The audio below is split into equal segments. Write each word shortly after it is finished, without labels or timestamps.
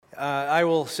I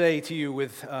will say to you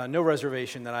with no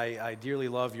reservation that I dearly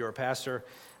love your pastor.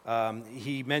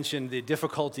 He mentioned the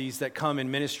difficulties that come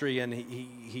in ministry, and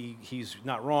he's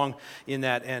not wrong in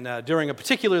that. And during a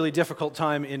particularly difficult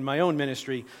time in my own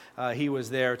ministry, he was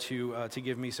there to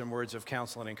give me some words of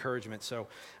counsel and encouragement. So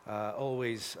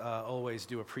always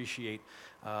do appreciate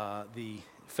the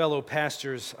fellow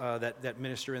pastors that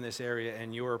minister in this area,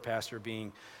 and your pastor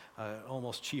being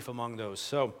almost chief among those.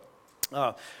 So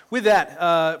with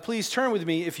that, please turn with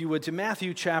me, if you would, to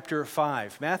Matthew chapter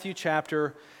 5. Matthew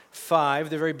chapter 5,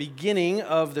 the very beginning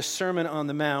of the Sermon on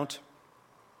the Mount.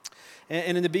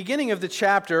 And in the beginning of the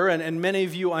chapter, and many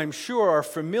of you, I'm sure, are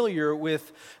familiar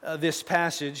with this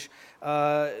passage,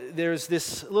 there's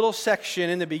this little section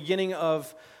in the beginning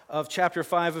of chapter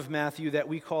 5 of Matthew that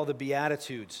we call the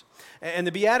Beatitudes. And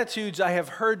the Beatitudes I have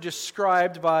heard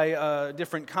described by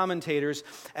different commentators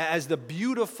as the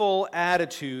beautiful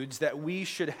attitudes that we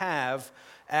should have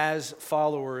as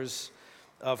followers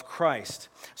of Christ.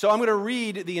 So I'm going to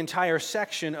read the entire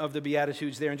section of the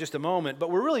Beatitudes there in just a moment, but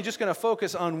we're really just going to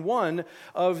focus on one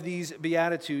of these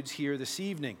Beatitudes here this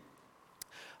evening.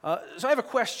 So I have a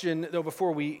question, though,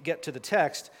 before we get to the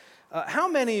text. How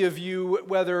many of you,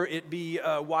 whether it be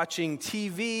watching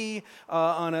TV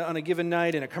on a given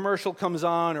night and a commercial comes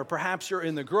on, or perhaps you're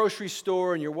in the grocery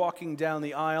store and you're walking down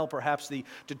the aisle, perhaps the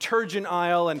detergent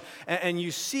aisle, and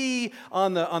you see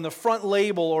on the front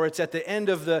label, or it's at the end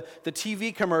of the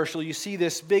TV commercial, you see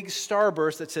this big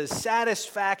starburst that says,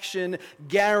 "Satisfaction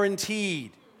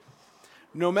guaranteed."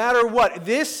 No matter what,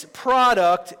 this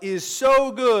product is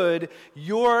so good,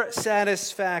 your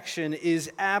satisfaction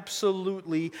is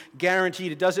absolutely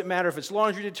guaranteed. It doesn't matter if it's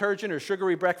laundry detergent or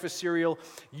sugary breakfast cereal.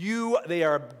 They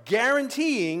are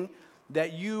guaranteeing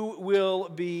that you will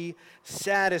be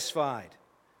satisfied.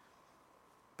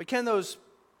 But can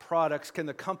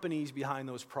the companies behind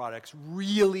those products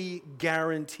really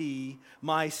guarantee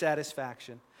my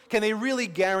satisfaction? Can they really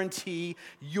guarantee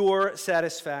your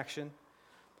satisfaction?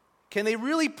 Can they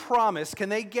really promise, can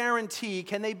they guarantee,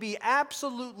 can they be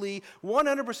absolutely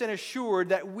 100% assured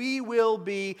that we will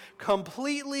be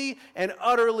completely and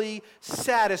utterly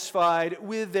satisfied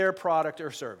with their product or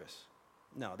service?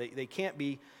 No, they can't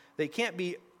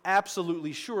be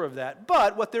absolutely sure of that.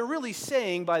 But what they're really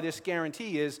saying by this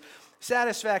guarantee is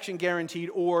satisfaction guaranteed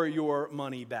or your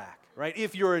money back. Right?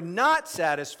 If you're not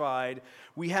satisfied,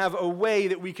 we have a way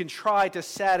that we can try to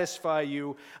satisfy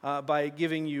you by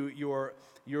giving you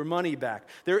your money back.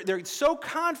 They're so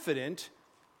confident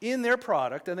in their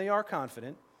product, and they are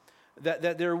confident,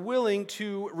 that they're willing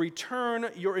to return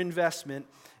your investment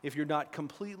if you're not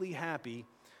completely happy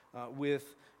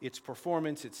with its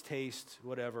performance, its taste,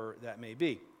 whatever that may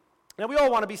be. Now, we all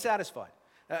want to be satisfied.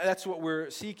 That's what we're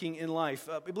seeking in life.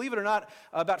 Believe it or not,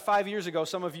 about 5 years ago,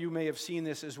 some of you may have seen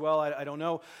this as well, I don't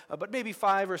know, but maybe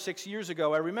 5 or 6 years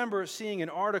ago, I remember seeing an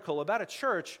article about a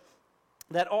church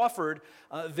that offered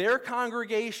their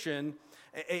congregation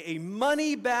a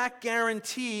money-back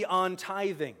guarantee on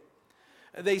tithing.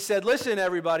 They said, "Listen,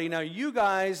 everybody, now you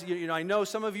guys, I know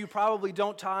some of you probably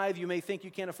don't tithe. You may think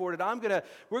you can't afford it.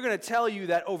 We're gonna tell you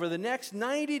that over the next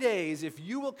 90 days, if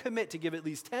you will commit to give at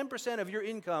least 10% of your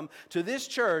income to this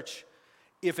church,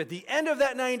 if at the end of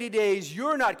that 90 days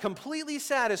you're not completely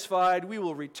satisfied, we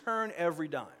will return every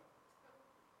dime."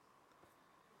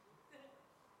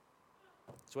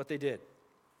 That's what they did.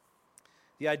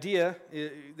 The idea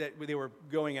that they were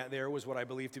going at there was what I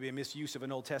believe to be a misuse of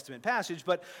an Old Testament passage,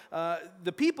 but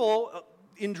the people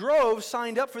in droves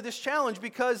signed up for this challenge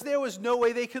because there was no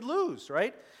way they could lose,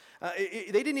 right?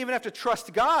 They didn't even have to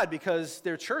trust God because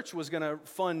their church was going to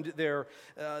fund their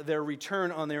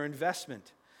return on their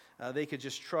investment. They could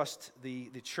just trust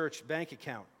the church bank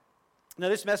account. Now,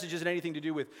 this message isn't anything to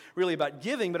do with really about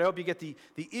giving, but I hope you get the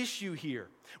issue here.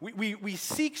 We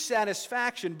seek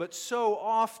satisfaction, but so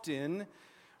often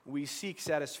we seek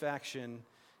satisfaction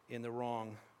in the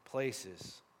wrong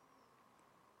places.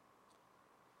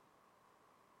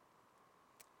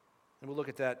 And we'll look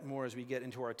at that more as we get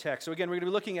into our text. So again, we're going to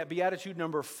be looking at Beatitude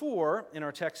number 4 in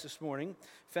our text this morning,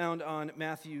 found in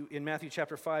Matthew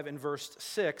chapter 5 and verse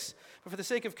 6. But for the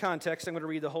sake of context, I'm going to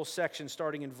read the whole section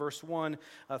starting in verse 1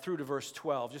 through to verse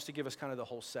 12, just to give us kind of the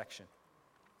whole section.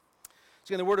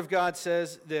 So again, the Word of God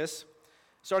says this,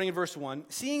 starting in verse 1,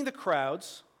 "Seeing the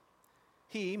crowds,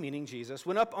 he," meaning Jesus,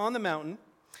 "went up on the mountain.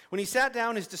 When he sat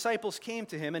down, his disciples came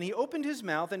to him, and he opened his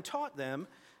mouth and taught them,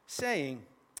 saying,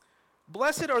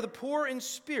 'Blessed are the poor in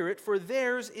spirit, for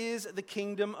theirs is the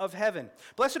kingdom of heaven.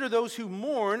 Blessed are those who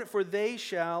mourn, for they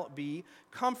shall be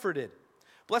comforted.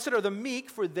 Blessed are the meek,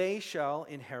 for they shall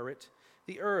inherit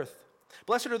the earth.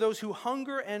 Blessed are those who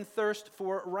hunger and thirst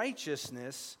for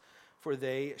righteousness, for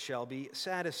they shall be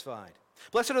satisfied.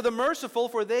 Blessed are the merciful,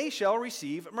 for they shall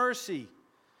receive mercy.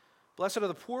 Blessed are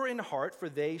the poor in heart, for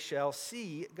they shall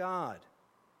see God.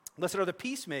 Blessed are the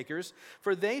peacemakers,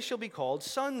 for they shall be called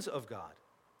sons of God.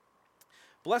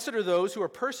 Blessed are those who are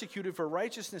persecuted for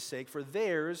righteousness' sake, for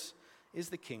theirs is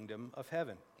the kingdom of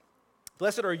heaven.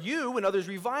 Blessed are you when others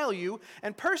revile you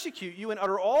and persecute you and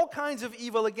utter all kinds of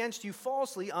evil against you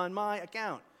falsely on my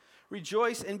account.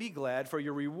 Rejoice and be glad, for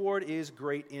your reward is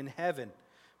great in heaven.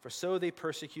 For so they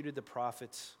persecuted the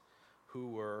prophets who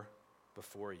were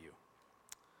before you.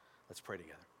 Let's pray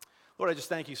together. Lord, I just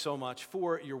thank you so much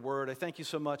for your word. I thank you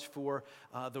so much for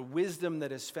the wisdom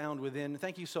that is found within.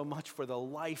 Thank you so much for the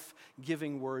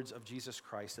life-giving words of Jesus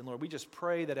Christ. And Lord, we just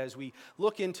pray that as we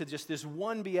look into just this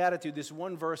one beatitude, this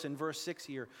one verse in verse 6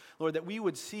 here, Lord, that we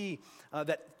would see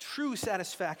that true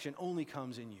satisfaction only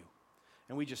comes in you.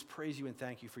 And we just praise you and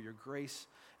thank you for your grace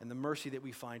and the mercy that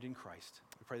we find in Christ.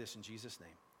 We pray this in Jesus' name.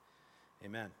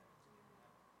 Amen.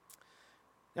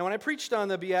 Now, when I preached on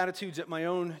the Beatitudes at my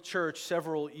own church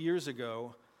several years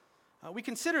ago, we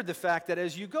considered the fact that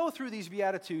as you go through these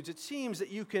Beatitudes, it seems that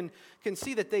you can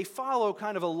see that they follow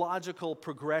kind of a logical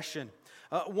progression.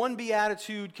 One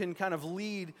Beatitude can kind of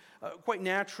lead quite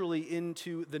naturally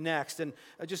into the next. And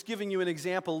just giving you an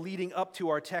example leading up to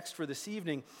our text for this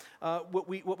evening, what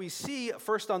we see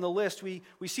first on the list, we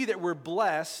see that we're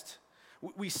blessed.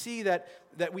 We see that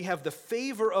we have the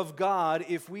favor of God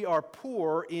if we are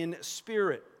poor in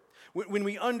spirit. When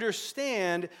we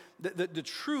understand the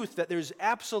truth that there's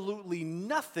absolutely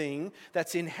nothing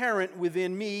that's inherent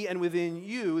within me and within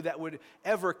you that would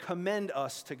ever commend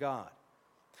us to God.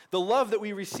 The love that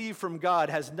we receive from God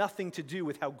has nothing to do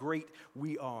with how great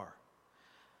we are.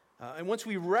 And once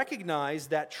we recognize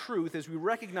that truth, as we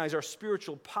recognize our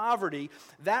spiritual poverty,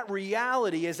 that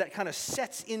reality, as that kind of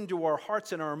sets into our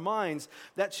hearts and our minds,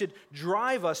 that should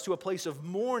drive us to a place of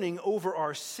mourning over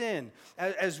our sin,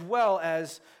 as well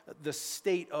as the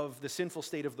sinful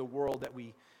state of the world that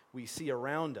we see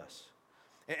around us.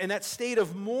 And that state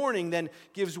of mourning then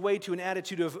gives way to an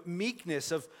attitude of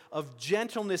meekness, of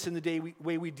gentleness in the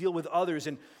way we deal with others.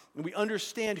 And we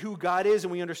understand who God is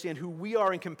and we understand who we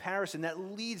are in comparison. That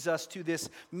leads us to this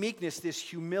meekness, this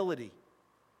humility.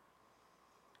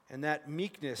 And that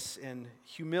meekness and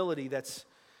humility that's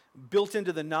built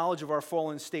into the knowledge of our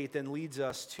fallen state then leads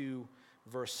us to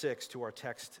verse 6, to our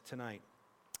text tonight.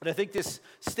 And I think this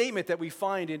statement that we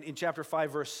find in chapter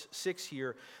 5, verse 6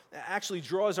 here, actually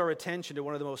draws our attention to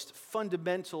one of the most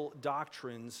fundamental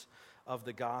doctrines of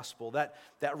the gospel. That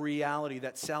reality,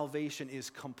 that salvation is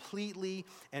completely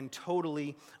and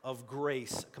totally of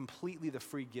grace, completely the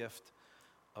free gift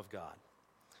of God.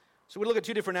 So we're going to look at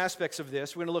two different aspects of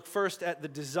this. We're going to look first at the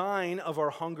design of our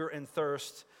hunger and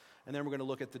thirst, and then we're going to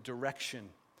look at the direction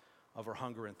of our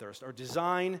hunger and thirst. Our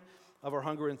design of our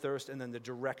hunger and thirst, and then the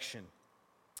direction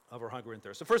of our hunger and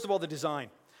thirst. So first of all, the design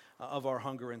of our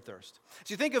hunger and thirst.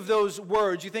 So you think of those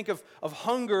words, you think of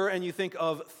hunger and you think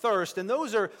of thirst, and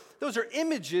those are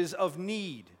images of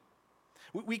need.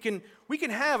 We can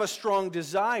have a strong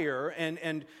desire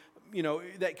and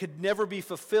that could never be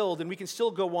fulfilled, and we can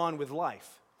still go on with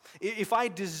life. If I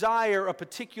desire a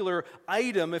particular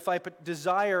item, if I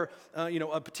desire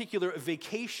a particular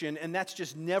vacation, and that's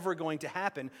just never going to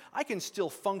happen, I can still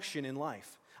function in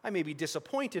life. I may be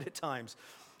disappointed at times,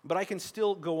 but I can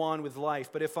still go on with life.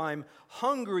 But if I'm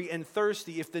hungry and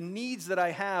thirsty, if the needs that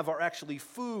I have are actually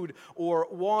food or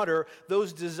water,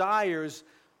 those desires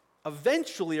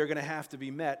eventually are going to have to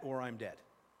be met or I'm dead.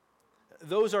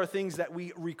 Those are things that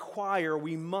we require,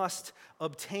 we must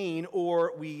obtain,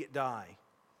 or we die.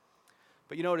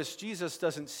 But you notice, Jesus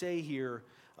doesn't say here,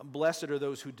 blessed are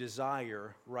those who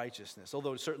desire righteousness,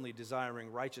 although certainly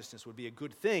desiring righteousness would be a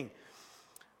good thing.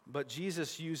 But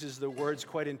Jesus uses the words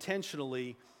quite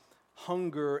intentionally,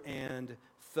 hunger and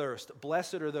thirst.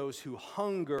 Blessed are those who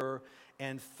hunger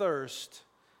and thirst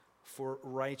for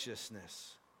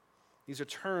righteousness. These are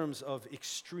terms of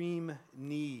extreme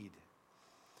need.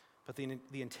 But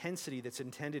the intensity that's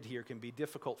intended here can be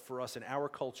difficult for us in our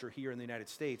culture here in the United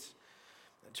States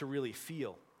to really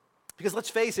feel. Because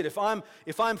let's face it, if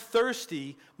I'm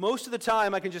thirsty, most of the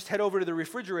time I can just head over to the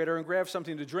refrigerator and grab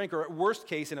something to drink, or at worst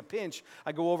case, in a pinch,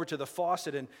 I go over to the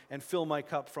faucet and fill my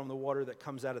cup from the water that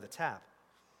comes out of the tap.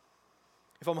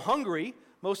 If I'm hungry,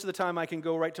 most of the time I can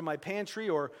go right to my pantry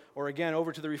or again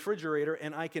over to the refrigerator,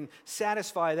 and I can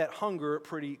satisfy that hunger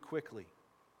pretty quickly.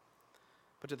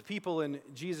 But to the people in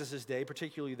Jesus' day,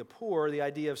 particularly the poor, the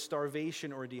idea of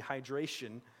starvation or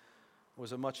dehydration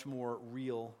was a much more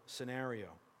real scenario.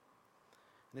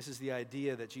 And this is the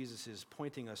idea that Jesus is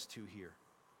pointing us to here.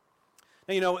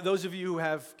 Now, those of you who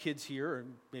have kids here, or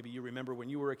maybe you remember when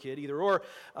you were a kid, either or,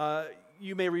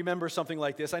 you may remember something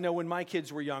like this. I know when my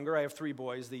kids were younger, I have 3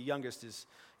 boys. The youngest is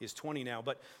 20 now.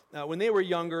 But when they were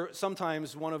younger,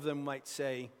 sometimes one of them might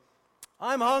say,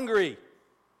 "I'm hungry."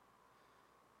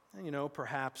 And,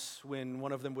 perhaps when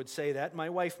one of them would say that, my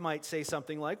wife might say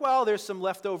something like, "Well, there's some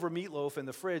leftover meatloaf in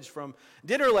the fridge from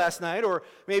dinner last night," or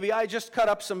maybe, "I just cut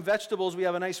up some vegetables. We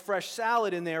have a nice fresh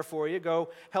salad in there for you.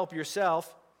 Go help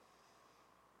yourself."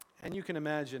 And you can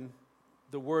imagine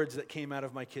the words that came out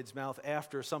of my kid's mouth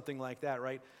after something like that,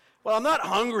 right? "Well, I'm not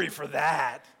hungry for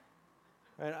that.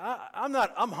 Right?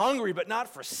 I'm hungry, but not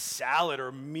for salad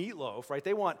or meatloaf," right?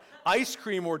 They want ice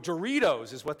cream or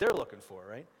Doritos is what they're looking for,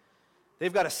 right?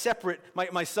 They've got a separate,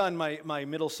 my son, my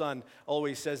middle son,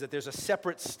 always says that there's a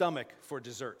separate stomach for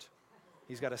dessert.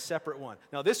 He's got a separate one.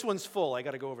 Now, this one's full. I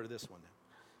got to go over to this one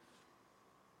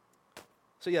now.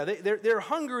 So, yeah, they're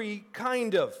hungry,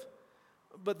 kind of,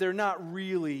 but they're not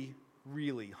really,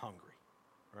 really hungry,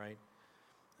 right?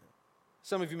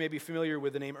 Some of you may be familiar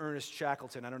with the name Ernest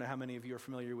Shackleton. I don't know how many of you are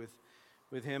familiar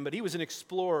with him, but he was an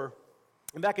explorer.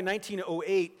 And back in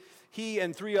 1908, he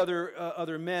and 3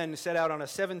 other men set out on a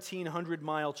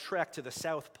 1,700-mile trek to the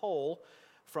South Pole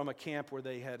from a camp where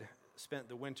they had spent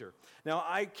the winter. Now,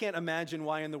 I can't imagine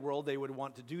why in the world they would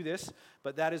want to do this,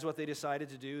 but that is what they decided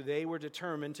to do. They were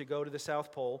determined to go to the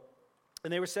South Pole.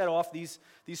 And they were set off, these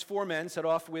 4 men set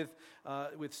off with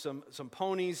some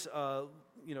ponies,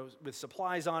 with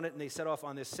supplies on it, and they set off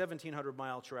on this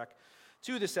 1,700-mile trek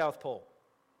to the South Pole.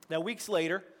 Now, weeks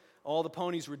later, all the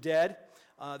ponies were dead.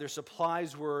 Their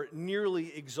supplies were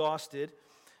nearly exhausted,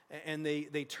 and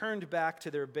they turned back to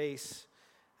their base,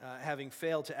 having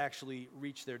failed to actually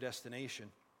reach their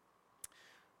destination.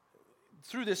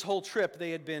 Through this whole trip,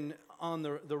 they had been on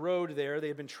the road there. They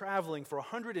had been traveling for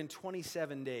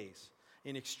 127 days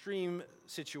in extreme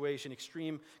situation,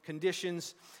 extreme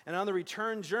conditions. And on the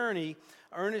return journey,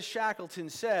 Ernest Shackleton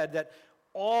said that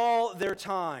all their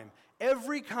time,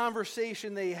 every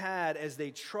conversation they had as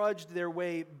they trudged their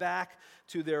way back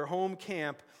to their home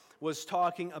camp was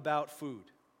talking about food.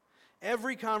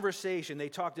 Every conversation, they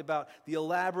talked about the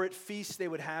elaborate feasts they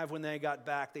would have when they got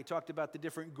back. They talked about the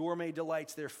different gourmet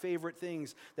delights, their favorite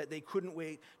things that they couldn't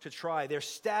wait to try. They're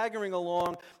staggering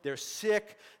along. They're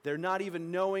sick. They're not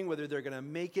even knowing whether they're going to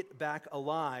make it back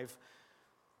alive.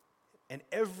 And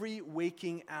every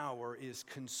waking hour is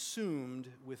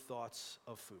consumed with thoughts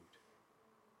of food.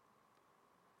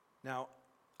 Now,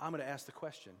 I'm going to ask the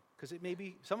question, because it may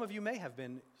be, some of you may have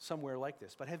been somewhere like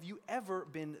this, but have you ever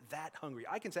been that hungry?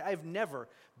 I can say I've never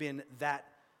been that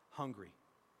hungry,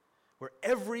 where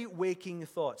every waking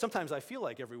thought, sometimes I feel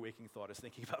like every waking thought is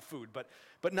thinking about food,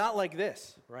 but not like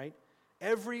this, right?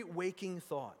 Every waking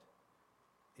thought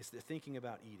is the thinking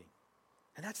about eating.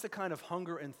 And that's the kind of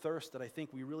hunger and thirst that I think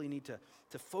we really need to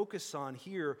focus on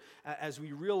here as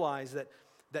we realize that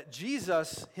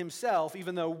Jesus himself,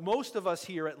 even though most of us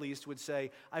here at least would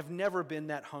say, "I've never been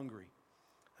that hungry,"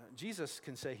 Jesus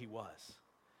can say he was.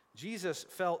 Jesus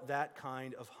felt that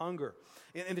kind of hunger.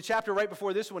 In the chapter right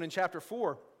before this one, in chapter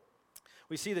 4,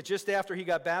 we see that just after he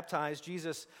got baptized,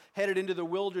 Jesus headed into the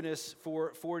wilderness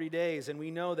for 40 days. And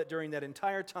we know that during that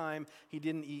entire time, he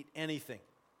didn't eat anything.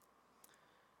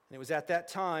 And it was at that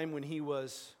time when he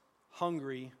was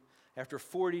hungry, after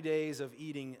 40 days of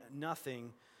eating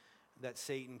nothing, that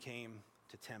Satan came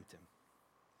to tempt him.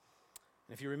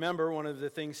 And if you remember, one of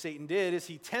the things Satan did is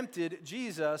he tempted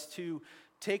Jesus to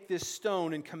take this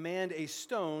stone and command a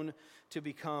stone to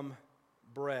become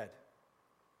bread.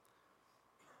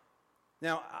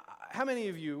 Now, how many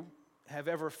of you have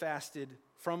ever fasted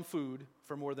from food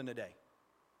for more than a day?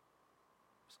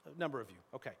 A number of you,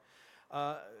 okay.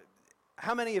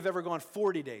 How many have ever gone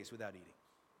 40 days without eating?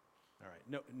 All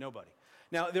right, nobody.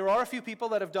 Now, there are a few people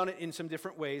that have done it in some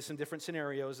different ways, some different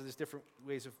scenarios, there's different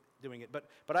ways of doing it,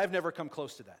 but I've never come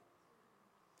close to that.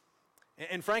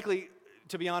 And frankly,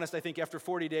 to be honest, I think after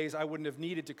 40 days, I wouldn't have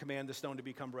needed to command the stone to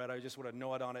become bread. I just would have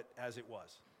gnawed on it as it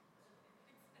was.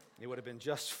 It would have been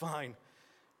just fine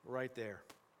right there.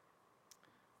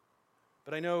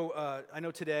 But I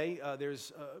know today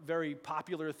there's a very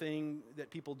popular thing that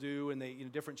people do,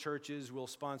 and different churches will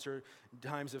sponsor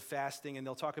times of fasting, and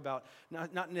they'll talk about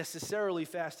not necessarily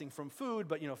fasting from food,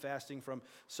 but fasting from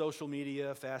social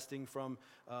media, fasting from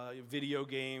video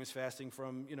games, fasting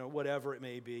from whatever it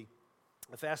may be,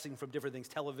 fasting from different things,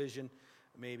 television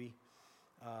maybe,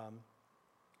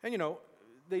 and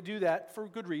they do that for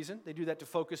good reason. They do that to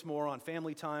focus more on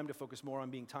family time, to focus more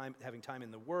on having time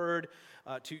in the Word,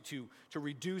 to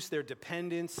reduce their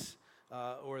dependence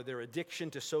or their addiction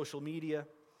to social media.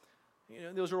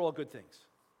 Those are all good things.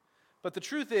 But the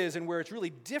truth is, and where it's really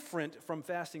different from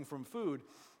fasting from food,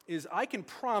 is I can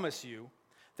promise you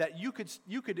that you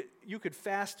could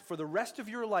fast for the rest of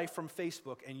your life from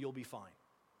Facebook and you'll be fine.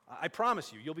 I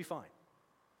promise you'll be fine.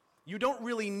 You don't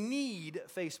really need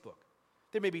Facebook.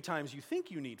 There may be times you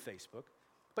think you need Facebook,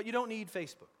 but you don't need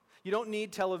Facebook. You don't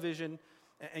need television,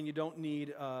 and you don't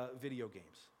need video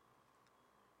games.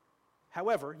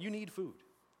 However, you need food.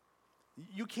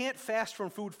 You can't fast from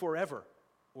food forever,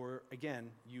 or again,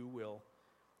 you will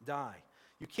die.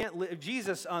 You can't live.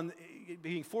 Jesus, on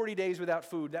being 40 days without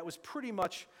food, that was pretty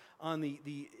much on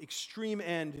the extreme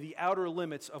end, the outer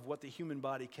limits of what the human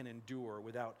body can endure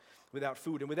without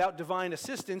food. And without divine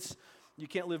assistance, you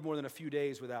can't live more than a few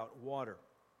days without water.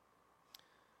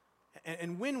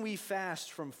 And when we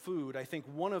fast from food, I think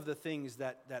one of the things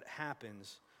that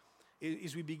happens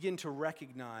is we begin to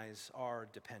recognize our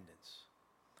dependence.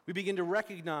 We begin to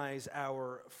recognize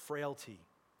our frailty.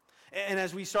 And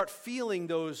as we start feeling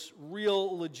those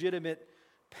real, legitimate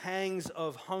pangs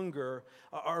of hunger,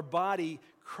 our body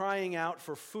crying out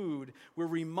for food, we're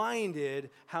reminded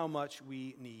how much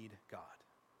we need God.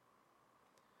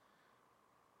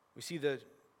 We see the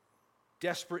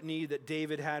desperate need that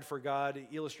David had for God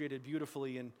illustrated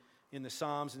beautifully in the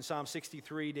Psalms. In Psalm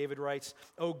 63, David writes,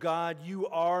 "O God, you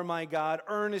are my God.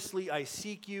 Earnestly I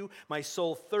seek you. My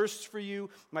soul thirsts for you.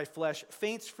 My flesh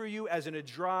faints for you as in a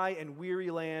dry and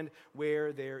weary land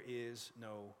where there is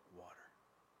no water."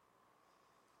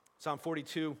 Psalm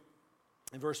 42,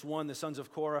 in verse 1, the sons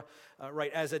of Korah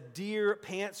write, "As a deer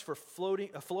pants for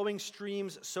flowing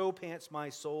streams, so pants my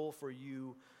soul for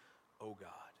you, O God."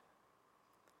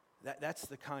 That's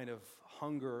the kind of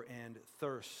hunger and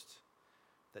thirst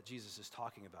that Jesus is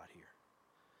talking about here.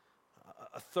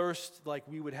 A thirst like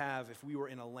we would have if we were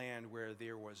in a land where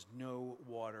there was no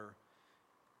water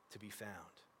to be found.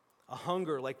 A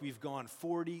hunger like we've gone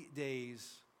 40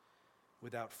 days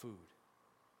without food.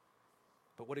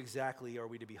 But what exactly are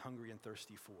we to be hungry and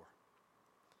thirsty for? Well,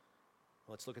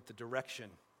 let's look at the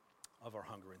direction of our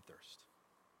hunger and thirst.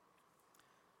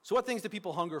 So what things do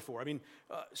people hunger for? I mean,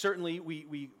 certainly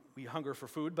we hunger for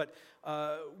food, but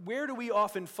where do we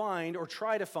often find or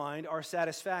try to find our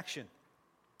satisfaction?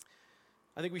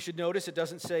 I think we should notice it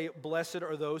doesn't say, "Blessed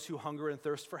are those who hunger and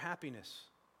thirst for happiness."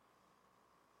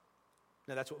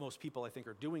 Now, that's what most people, I think,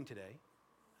 are doing today,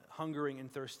 hungering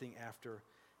and thirsting after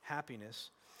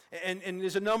happiness. And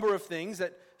there's a number of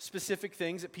specific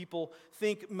things that people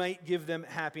think might give them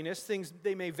happiness. Things,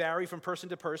 they may vary from person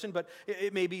to person, but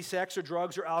it may be sex or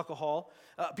drugs or alcohol.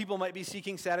 People might be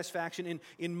seeking satisfaction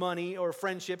in money or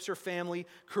friendships or family,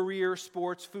 career,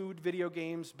 sports, food, video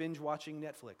games, binge watching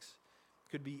Netflix.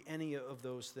 Could be any of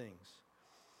those things.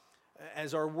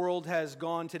 As our world has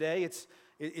gone today,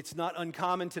 it's not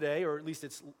uncommon today, or at least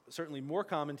it's certainly more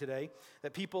common today,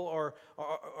 that people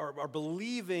are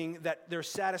believing that their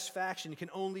satisfaction can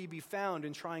only be found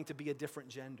in trying to be a different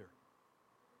gender.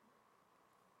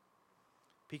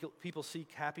 People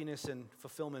seek happiness and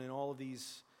fulfillment in all of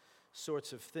these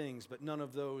sorts of things, but none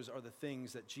of those are the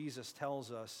things that Jesus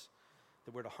tells us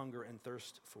that we're to hunger and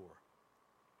thirst for.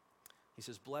 He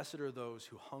says, "Blessed are those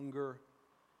who hunger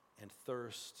and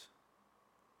thirst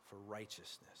for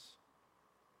righteousness."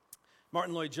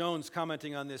 Martin Lloyd-Jones,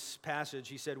 commenting on this passage,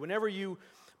 he said, "Whenever you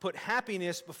put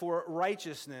happiness before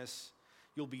righteousness,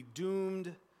 you'll be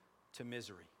doomed to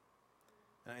misery."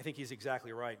 And I think he's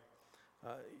exactly right.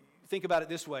 Think about it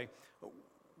this way.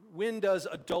 When does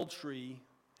adultery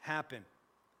happen?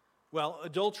 Well,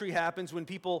 adultery happens when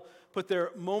people put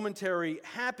their momentary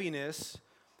happiness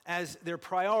as their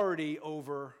priority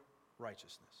over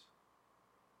righteousness.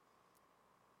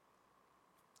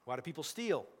 Why do people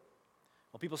steal?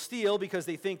 Well, people steal because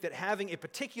they think that having a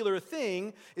particular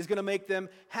thing is going to make them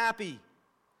happy.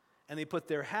 And they put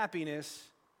their happiness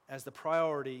as the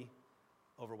priority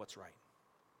over what's right.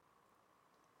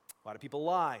 Why do people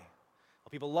lie? Well,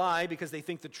 people lie because they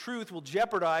think the truth will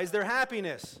jeopardize their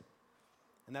happiness.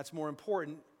 And that's more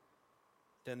important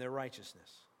than their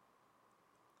righteousness.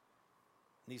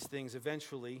 And these things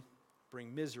eventually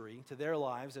bring misery to their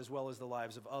lives as well as the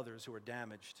lives of others who are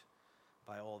damaged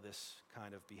by all this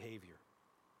kind of behavior.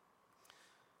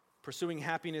 Pursuing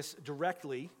happiness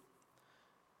directly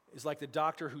is like the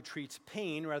doctor who treats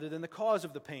pain rather than the cause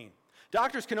of the pain.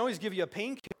 Doctors can always give you a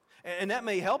painkiller, and that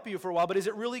may help you for a while, but is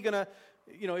it really going to,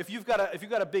 if you've got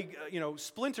a big,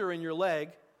 splinter in your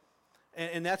leg,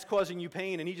 and that's causing you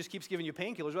pain, and he just keeps giving you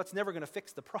painkillers, well, that's never going to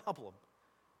fix the problem,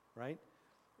 right?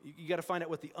 You got to find out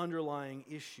what the underlying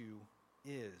issue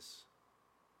is.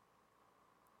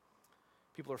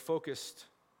 People are focused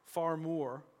far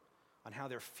more on how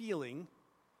they're feeling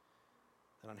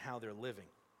than on how they're living.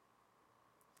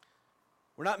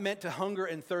 We're not meant to hunger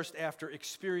and thirst after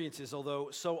experiences, although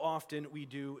so often we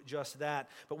do just that.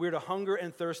 But we're to hunger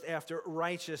and thirst after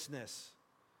righteousness.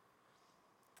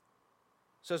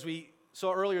 So as we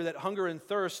saw earlier, that hunger and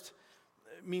thirst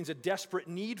means a desperate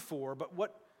need for, but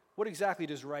what exactly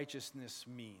does righteousness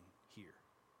mean here?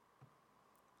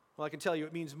 Well, I can tell you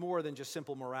it means more than just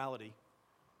simple morality.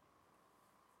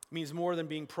 It means more than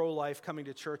being pro-life, coming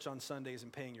to church on Sundays,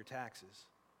 and paying your taxes.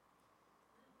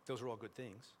 Those are all good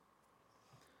things.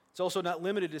 It's also not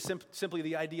limited to simply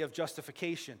the idea of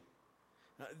justification,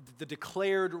 the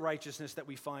declared righteousness that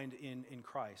we find in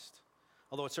Christ,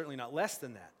 although it's certainly not less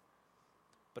than that.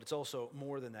 But it's also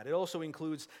more than that. It also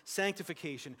includes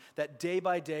sanctification, that day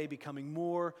by day becoming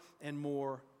more and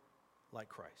more like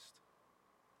Christ.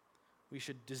 We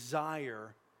should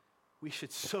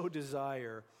so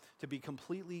desire to be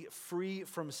completely free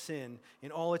from sin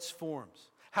in all its forms,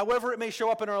 however it may show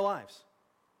up in our lives.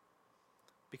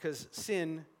 Because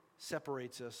sin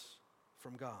separates us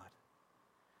from God.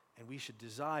 And we should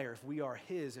desire, if we are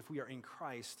His, if we are in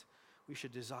Christ, we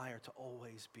should desire to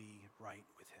always be right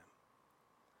with Him.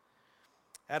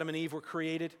 Adam and Eve were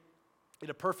created in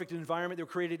a perfect environment. They were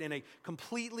created in a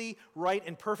completely right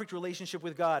and perfect relationship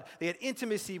with God. They had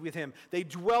intimacy with Him. They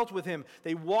dwelt with Him.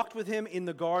 They walked with Him in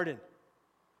the garden.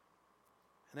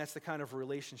 And that's the kind of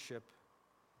relationship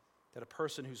that a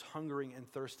person who's hungering and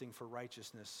thirsting for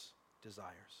righteousness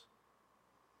desires.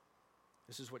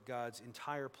 This is what God's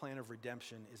entire plan of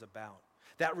redemption is about.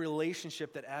 That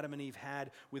relationship that Adam and Eve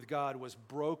had with God was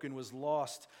broken, was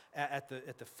lost at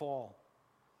the fall.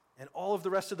 And all of the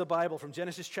rest of the Bible, from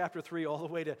Genesis chapter 3 all the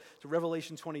way to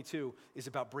Revelation 22, is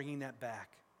about bringing that back,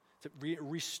 to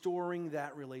restoring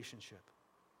that relationship,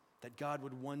 that God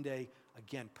would one day,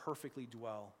 again, perfectly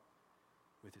dwell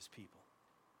with His people.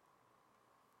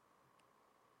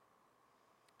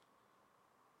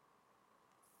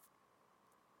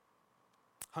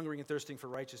 Hungering and thirsting for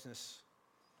righteousness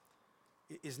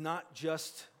is not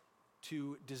just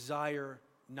to desire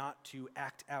not to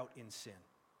act out in sin,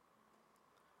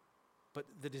 but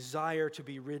the desire to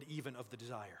be rid even of the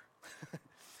desire.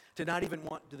 To not even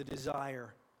want the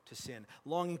desire to sin.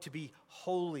 Longing to be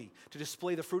holy, to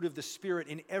display the fruit of the Spirit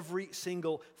in every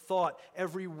single thought,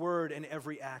 every word, and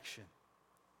every action.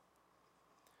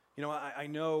 You know, I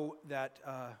know that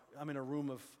I'm in a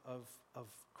room of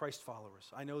Christ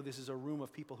followers. I know this is a room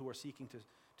of people who are seeking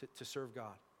to serve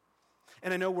God.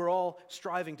 And I know we're all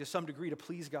striving to some degree to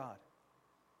please God.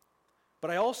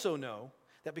 But I also know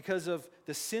that because of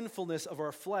the sinfulness of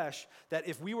our flesh, that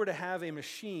if we were to have a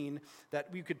machine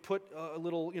that we could put a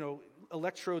little,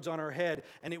 electrodes on our head,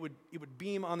 and it would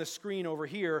beam on the screen over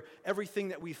here everything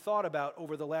that we thought about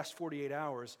over the last 48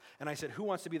 hours, and I said, who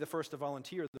wants to be the first to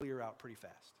volunteer? They'll clear out pretty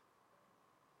fast.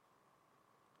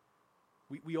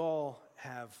 We all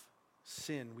have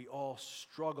sin. We all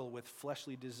struggle with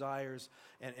fleshly desires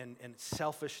and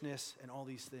selfishness and all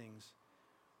these things.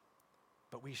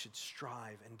 But we should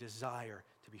strive and desire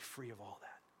to be free of all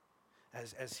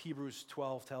that. As Hebrews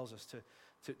 12 tells us,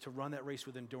 to run that race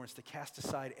with endurance, to cast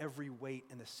aside every weight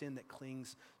and the sin that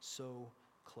clings so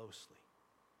closely.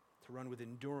 To run with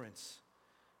endurance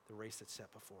the race that's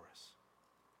set before us.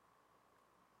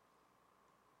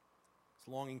 It's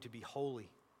longing to be holy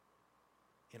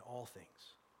in all things.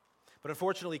 But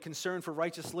unfortunately, concern for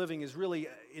righteous living is really,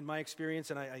 in my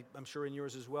experience, and I'm sure in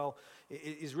yours as well,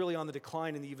 is really on the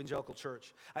decline in the evangelical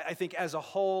church. I think as a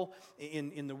whole,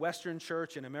 in the Western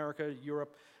church, in America,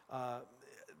 Europe,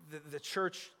 the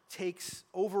church takes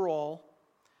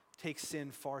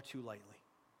sin far too lightly.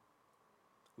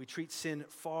 We treat sin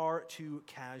far too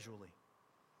casually.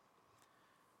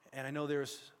 And I know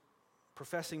there's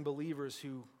professing believers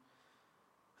who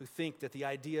think that the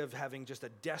idea of having just a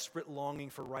desperate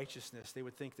longing for righteousness, they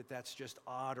would think that that's just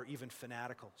odd or even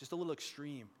fanatical. Just a little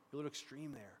extreme. You're a little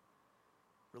extreme there.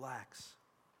 Relax.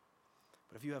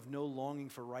 But if you have no longing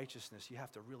for righteousness, you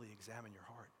have to really examine your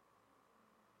heart.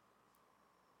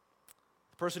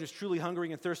 The person who's truly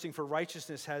hungering and thirsting for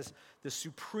righteousness has the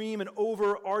supreme and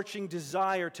overarching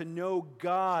desire to know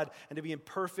God and to be in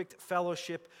perfect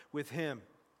fellowship with Him.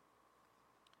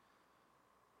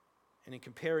 And in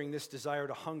comparing this desire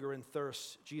to hunger and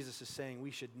thirst, Jesus is saying we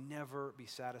should never be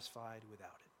satisfied without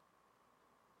it.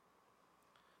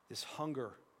 This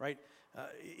hunger, right?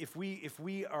 If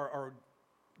we are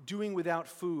doing without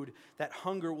food, that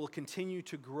hunger will continue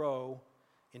to grow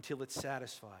until it's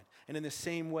satisfied. And in the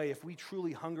same way, if we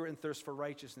truly hunger and thirst for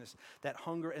righteousness, that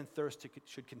hunger and thirst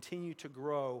should continue to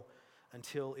grow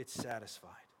until it's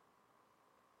satisfied.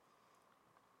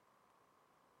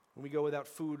 When we go without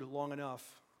food long enough,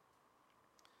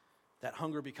 that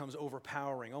hunger becomes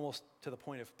overpowering, almost to the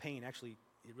point of pain, actually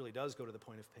it really does go to the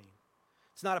point of pain.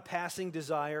 It's not a passing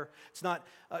desire. It's not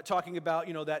talking about,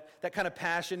 that kind of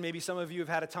passion. Maybe some of you have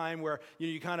had a time where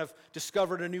you kind of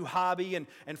discovered a new hobby, and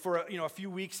for a few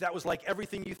weeks that was like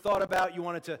everything you thought about. You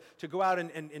wanted to go out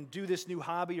and do this new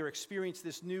hobby or experience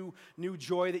this new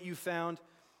joy that you found.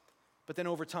 But then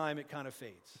over time it kind of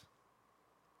fades.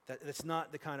 That's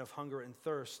not the kind of hunger and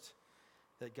thirst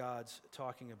that God's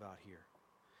talking about here.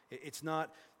 It's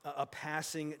not a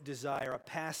passing desire, a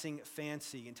passing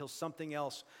fancy until something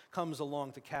else comes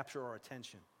along to capture our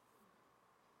attention.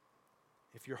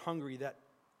 If you're hungry, that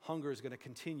hunger is going to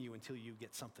continue until you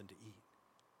get something to eat.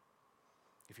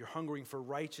 If you're hungering for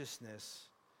righteousness,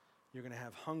 you're going to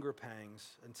have hunger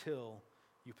pangs until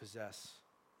you possess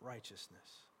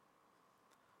righteousness.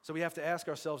 So we have to ask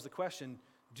ourselves the question,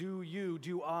 do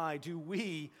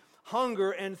we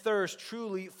hunger and thirst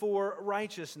truly for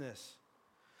righteousness?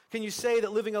 Can you say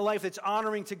that living a life that's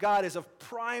honoring to God is of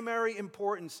primary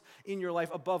importance in your life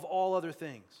above all other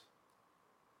things?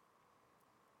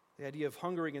 The idea of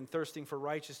hungering and thirsting for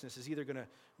righteousness is either going to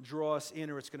draw us in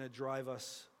or it's going to drive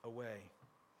us away.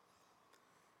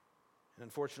 And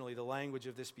unfortunately, the language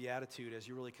of this beatitude, as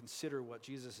you really consider what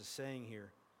Jesus is saying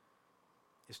here,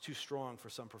 is too strong for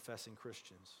some professing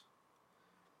Christians.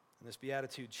 And this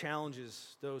beatitude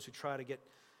challenges those who try to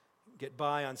get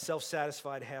by on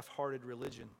self-satisfied, half-hearted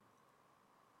religion.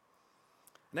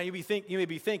 Now you may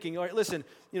be thinking, all right, listen,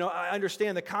 I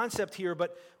understand the concept here,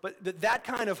 but that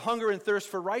kind of hunger and thirst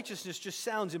for righteousness just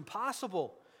sounds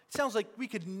impossible. It sounds like we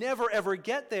could never, ever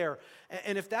get there.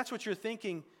 And if that's what you're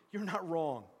thinking, you're not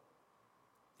wrong.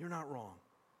 You're not wrong.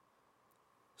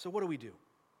 So what do we do?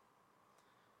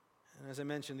 And as I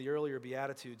mentioned, the earlier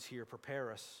Beatitudes here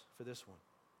prepare us for this one.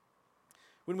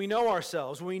 When we know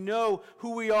ourselves, when we know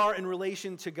who we are in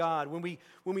relation to God, when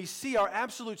we see our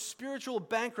absolute spiritual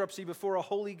bankruptcy before a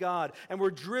holy God, and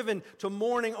we're driven to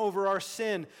mourning over our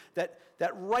sin, that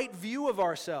right view of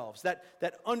ourselves, that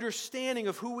understanding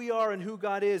of who we are and who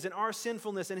God is, and our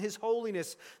sinfulness and His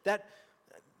holiness, that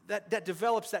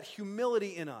develops that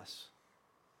humility in us.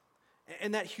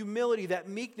 And that humility, that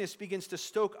meekness begins to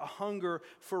stoke a hunger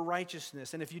for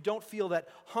righteousness. And if you don't feel that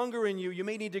hunger in you, you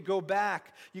may need to go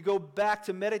back. You go back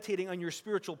to meditating on your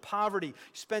spiritual poverty. You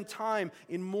spend time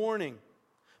in mourning.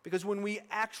 Because when we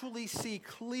actually see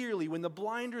clearly, when the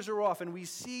blinders are off and we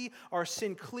see our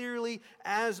sin clearly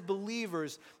as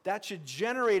believers, that should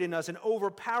generate in us an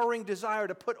overpowering desire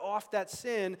to put off that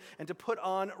sin and to put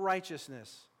on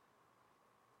righteousness.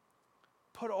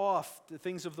 Put off the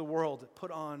things of the world,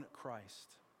 put on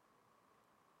Christ.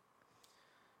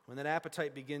 When that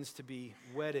appetite begins to be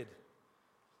whetted,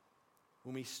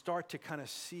 when we start to kind of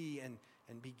see and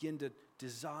begin to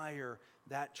desire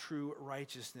that true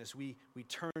righteousness, we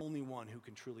turn to the only one who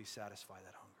can truly satisfy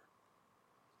that hunger.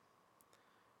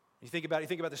 You think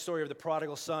about the story of the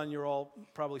prodigal son. You're all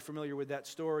probably familiar with that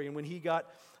story. And when he got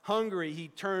hungry, he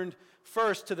turned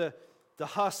first to the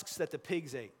husks that the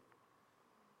pigs ate.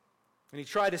 And he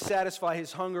tried to satisfy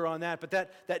his hunger on that, but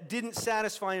that didn't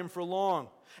satisfy him for long.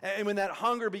 And when that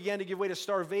hunger began to give way to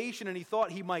starvation and he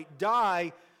thought he might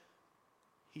die,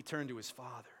 he turned to his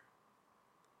father.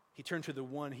 He turned to the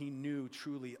one he knew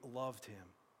truly loved him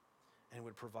and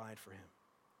would provide for him.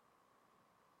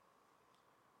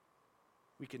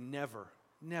 We can never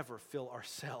fill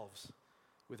ourselves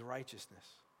with righteousness.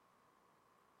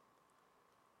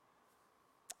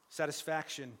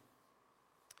 Satisfaction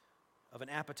of an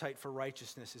appetite for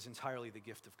righteousness is entirely the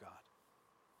gift of God.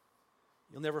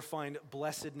 You'll never find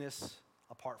blessedness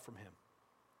apart from Him.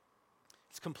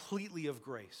 It's completely of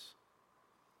grace.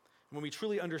 And when we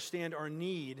truly understand our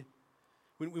need,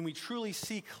 when we truly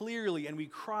see clearly and we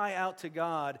cry out to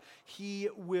God, He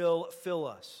will fill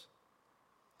us.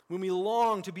 When we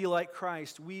long to be like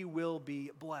Christ, we will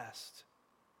be blessed.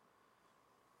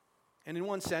 And in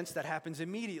one sense, that happens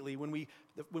immediately when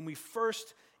we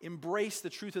first embrace the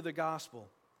truth of the gospel,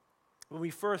 when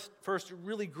we first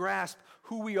really grasp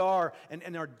who we are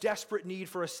and our desperate need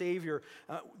for a Savior,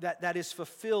 that is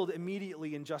fulfilled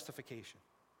immediately in justification.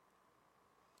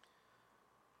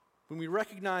 When we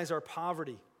recognize our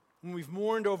poverty, when we've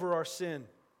mourned over our sin,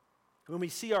 when we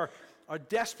see our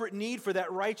desperate need for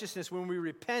that righteousness, when we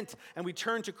repent and we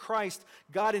turn to Christ,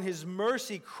 God in His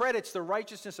mercy credits the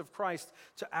righteousness of Christ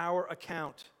to our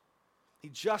account. He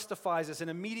justifies us and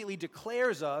immediately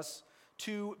declares us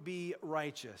to be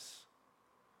righteous.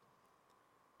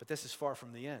 But this is far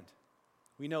from the end.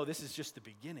 We know this is just the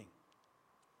beginning.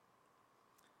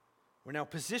 We're now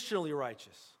positionally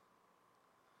righteous.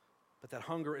 But that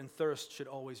hunger and thirst should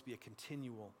always be a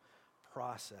continual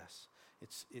process.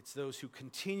 It's those who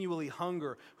continually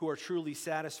hunger who are truly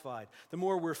satisfied. The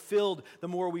more we're filled, the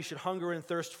more we should hunger and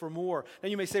thirst for more. Now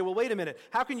you may say, well, wait a minute.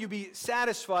 How can you be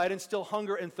satisfied and still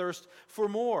hunger and thirst for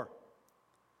more?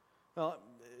 Well,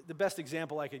 the best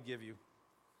example I could give you,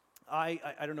 I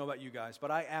don't know about you guys,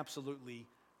 but I absolutely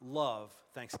love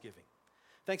Thanksgiving.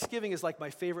 Thanksgiving is like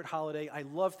my favorite holiday. I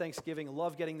love Thanksgiving. I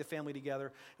love getting the family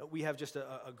together. We have just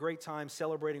a great time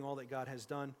celebrating all that God has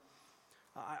done.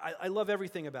 I love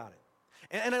everything about it.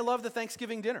 And I love the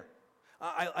Thanksgiving dinner.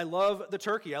 I love the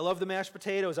turkey. I love the mashed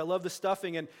potatoes. I love the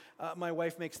stuffing. And my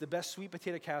wife makes the best sweet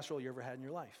potato casserole you ever had in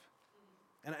your life.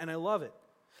 And I love it.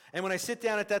 And when I sit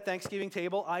down at that Thanksgiving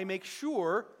table, I make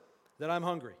sure that I'm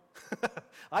hungry.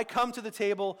 I come to the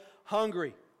table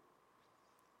hungry.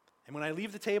 And when I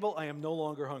leave the table, I am no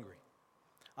longer hungry.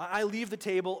 I leave the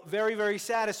table very, very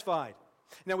satisfied.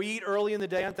 Now, we eat early in the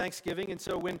day on Thanksgiving, and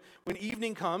so when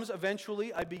evening comes,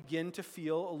 eventually I begin to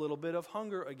feel a little bit of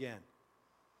hunger again.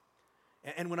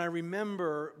 And when I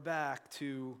remember back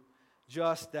to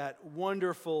just that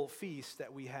wonderful feast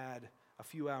that we had a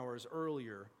few hours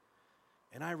earlier,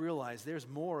 and I realize there's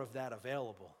more of that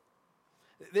available.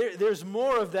 There's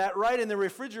more of that right in the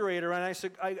refrigerator, and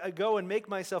I go and make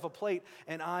myself a plate,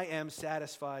 and I am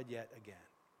satisfied yet again.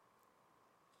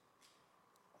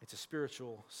 It's a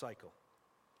spiritual cycle.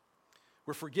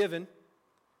 We're forgiven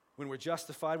when we're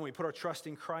justified, when we put our trust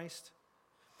in Christ.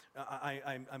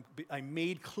 I'm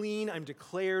made clean. I'm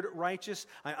declared righteous.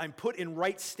 I'm put in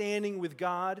right standing with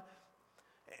God.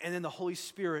 And then the Holy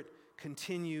Spirit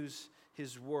continues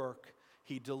His work.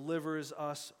 He delivers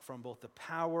us from both the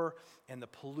power and the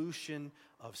pollution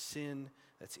of sin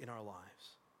that's in our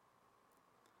lives.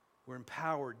 We're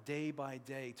empowered day by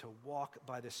day to walk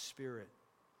by the Spirit.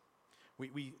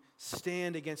 We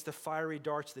stand against the fiery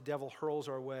darts the devil hurls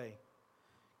our way,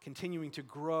 continuing to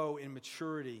grow in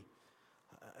maturity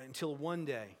until one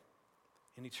day,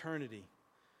 in eternity,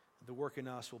 the work in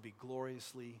us will be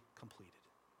gloriously completed.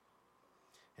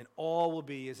 And all will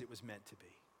be as it was meant to be.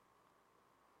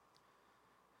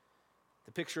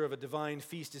 The picture of a divine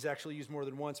feast is actually used more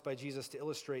than once by Jesus to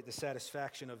illustrate the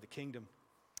satisfaction of the kingdom.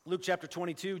 Luke chapter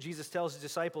 22, Jesus tells his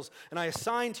disciples, "And I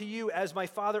assign to you, as my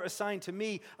Father assigned to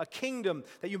me, a kingdom,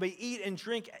 that you may eat and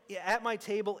drink at my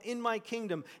table in my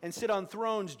kingdom, and sit on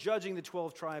thrones judging the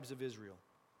 12 tribes of Israel."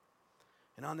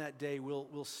 And on that day,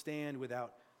 we'll stand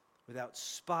without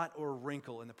spot or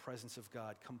wrinkle in the presence of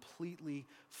God, completely,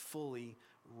 fully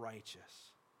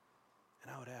righteous. And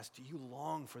I would ask, do you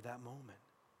long for that moment?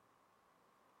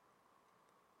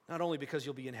 Not only because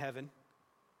you'll be in heaven,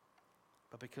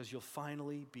 but because you'll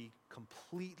finally be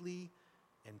completely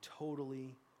and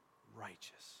totally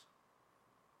righteous.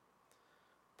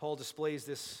 Paul displays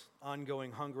this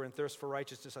ongoing hunger and thirst for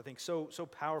righteousness, I think, so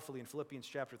powerfully in Philippians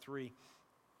chapter 3.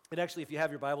 And actually, if you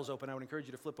have your Bibles open, I would encourage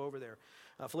you to flip over there.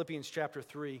 Philippians chapter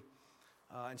 3,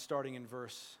 and starting in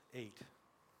verse 8.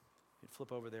 You'd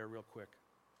flip over there real quick.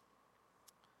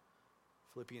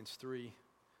 Philippians 3,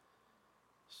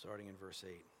 starting in verse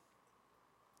 8.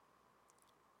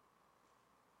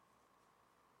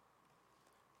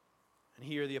 And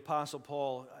here the Apostle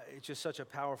Paul, it's just such a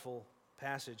powerful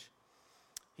passage.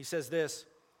 He says this,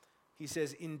 he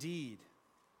says, "Indeed,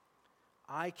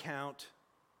 I count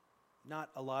not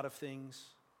a lot of things,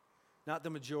 not the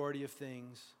majority of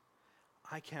things.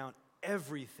 I count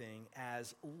everything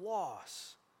as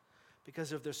loss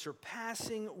because of the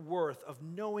surpassing worth of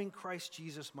knowing Christ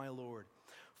Jesus my Lord.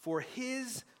 For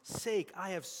His sake I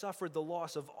have suffered the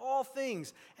loss of all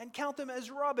things and count them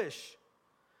as rubbish,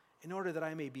 in order that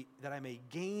I may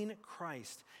gain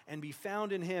Christ and be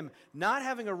found in Him, not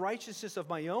having a righteousness of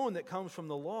my own that comes from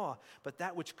the law, but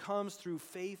that which comes through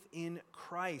faith in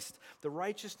Christ, the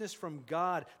righteousness from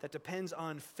God that depends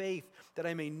on faith, that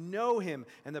I may know Him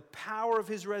and the power of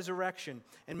His resurrection,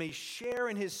 and may share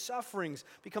in His sufferings,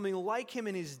 becoming like Him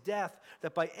in His death,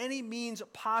 that by any means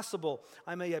possible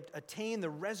I may attain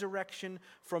the resurrection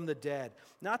from the dead.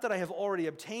 Not that I have already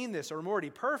obtained this or am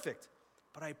already perfect,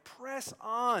 but I press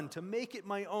on to make it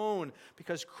my own,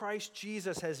 because Christ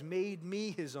Jesus has made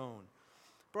me His own.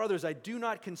 Brothers, I do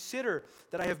not consider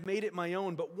that I have made it my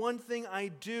own, but one thing I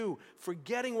do,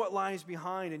 forgetting what lies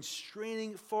behind and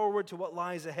straining forward to what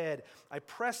lies ahead, I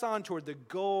press on toward the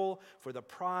goal for the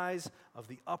prize of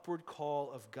the upward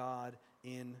call of God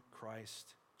in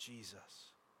Christ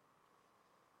Jesus."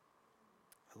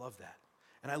 I love that.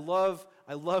 And I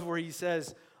love where he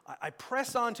says, I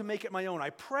press on to make it my own. I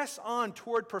press on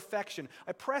toward perfection.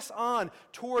 I press on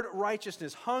toward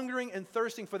righteousness, hungering and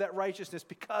thirsting for that righteousness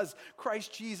because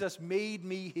Christ Jesus made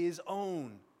me His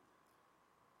own.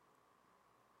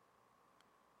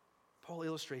 Paul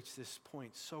illustrates this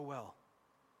point so well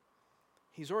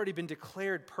He's already been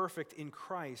declared perfect in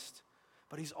Christ,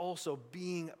 but he's also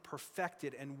being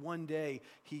perfected, and one day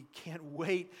he can't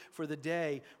wait for the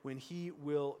day when he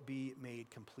will be made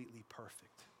completely perfect.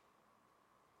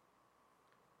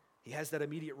 He has that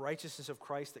immediate righteousness of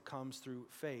Christ that comes through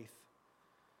faith,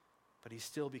 but he's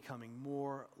still becoming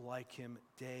more like him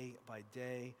day by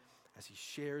day as he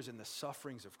shares in the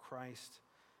sufferings of Christ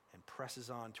and presses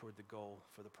on toward the goal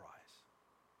for the prize.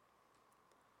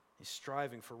 He's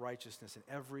striving for righteousness in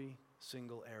every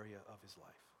single area of his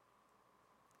life.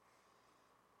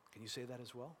 Can you say that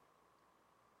as well?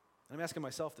 And I'm asking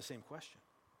myself the same question.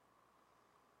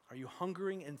 Are you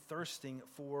hungering and thirsting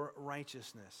for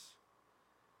righteousness?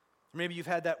 Or maybe you've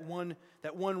had that one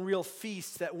real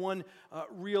feast, that one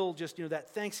real that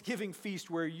Thanksgiving feast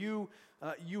where you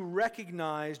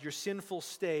recognized your sinful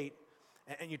state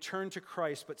and you turned to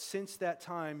Christ, but since that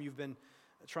time you've been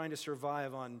trying to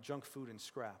survive on junk food and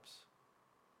scraps.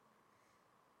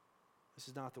 This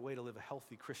is not the way to live a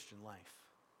healthy Christian life.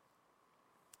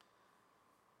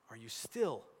 Are you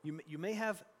still, you may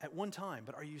have at one time,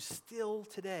 but are you still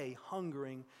today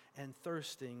hungering and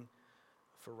thirsting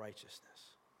for righteousness?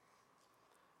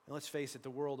 And let's face it, the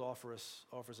world offers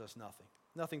us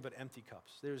nothing but empty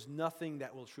cups. There's nothing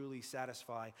that will truly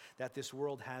satisfy that this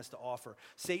world has to offer.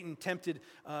 Satan tempted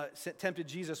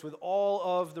Jesus with all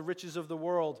of the riches of the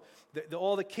world,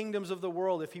 all the kingdoms of the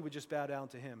world, if he would just bow down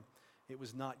to him. It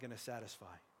was not going to satisfy.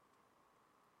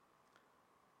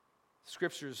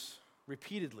 Scriptures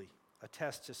repeatedly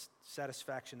attest to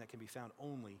satisfaction that can be found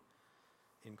only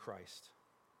in Christ.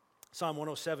 Psalm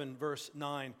 107, verse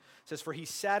 9 says, "For he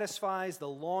satisfies the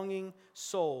longing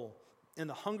soul, and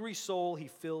the hungry soul he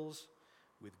fills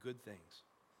with good things."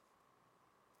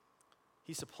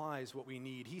 He supplies what we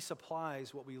need. He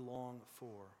supplies what we long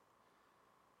for.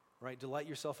 Right? Delight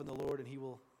yourself in the Lord, and he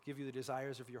will give you the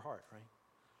desires of your heart, right?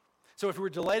 So if we're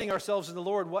delighting ourselves in the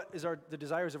Lord, what is the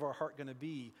desires of our heart going to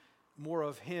be? More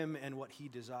of him and what he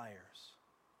desires.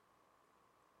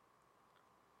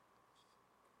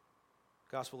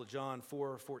 Gospel of John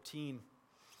 4:14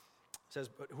 says,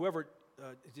 "But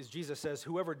Jesus says,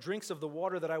 whoever drinks of the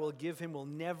water that I will give him will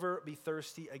never be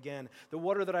thirsty again. The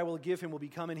water that I will give him will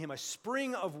become in him a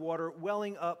spring of water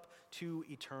welling up to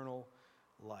eternal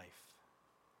life."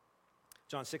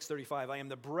 John 6:35, "I am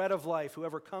the bread of life.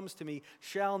 Whoever comes to me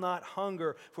shall not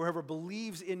hunger, for whoever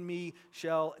believes in me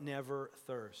shall never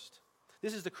thirst."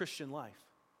 This is the Christian life.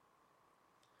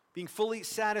 Being fully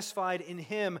satisfied in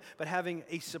him, but having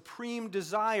a supreme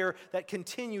desire that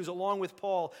continues, along with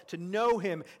Paul, to know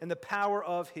him and the power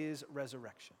of his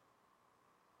resurrection.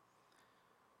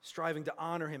 Striving to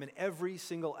honor him in every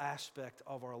single aspect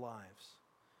of our lives,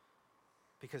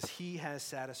 because he has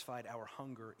satisfied our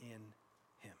hunger in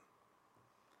him.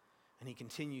 And he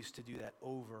continues to do that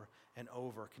over and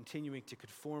over, continuing to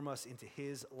conform us into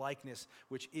his likeness,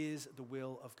 which is the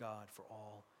will of God for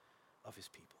all of his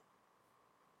people.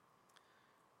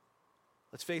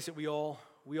 Let's face it, we all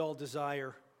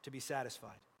desire to be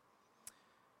satisfied.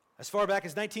 As far back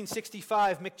as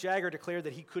 1965, Mick Jagger declared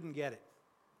that he couldn't get it.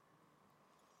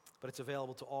 But it's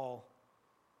available to all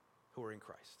who are in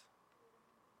Christ.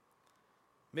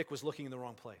 Mick was looking in the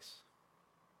wrong place.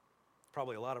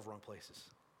 Probably a lot of wrong places.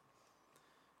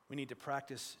 We need to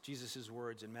practice Jesus'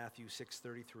 words in Matthew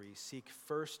 6:33. "Seek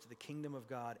first the kingdom of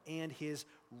God and his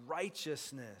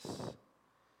righteousness,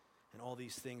 and all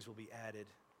these things will be added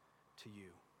to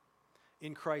you."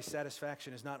 In Christ,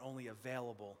 satisfaction is not only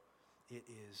available, it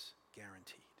is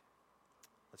guaranteed.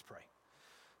 Let's pray.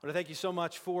 Lord, I thank you so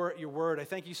much for your word. I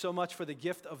thank you so much for the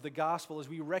gift of the gospel as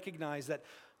we recognize that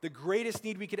the greatest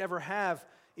need we could ever have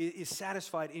is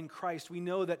satisfied in Christ. We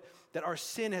know that our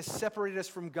sin has separated us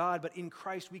from God, but in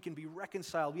Christ we can be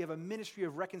reconciled. We have a ministry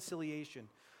of reconciliation,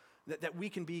 that we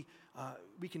can be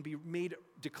made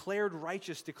declared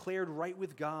righteous, declared right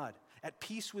with God, at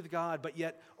peace with God, but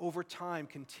yet over time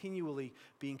continually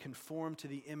being conformed to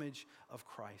the image of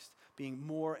Christ, being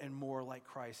more and more like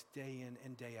Christ day in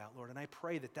and day out, Lord. And I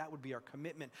pray that would be our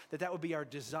commitment, that would be our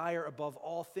desire above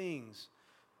all things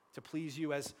to please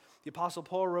you. As the Apostle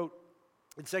Paul wrote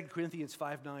in 2 Corinthians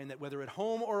 5:9, that whether at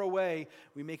home or away,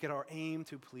 we make it our aim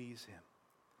to please him.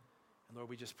 And Lord,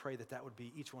 we just pray that would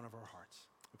be each one of our hearts.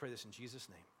 We pray this in Jesus'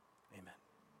 name. Amen.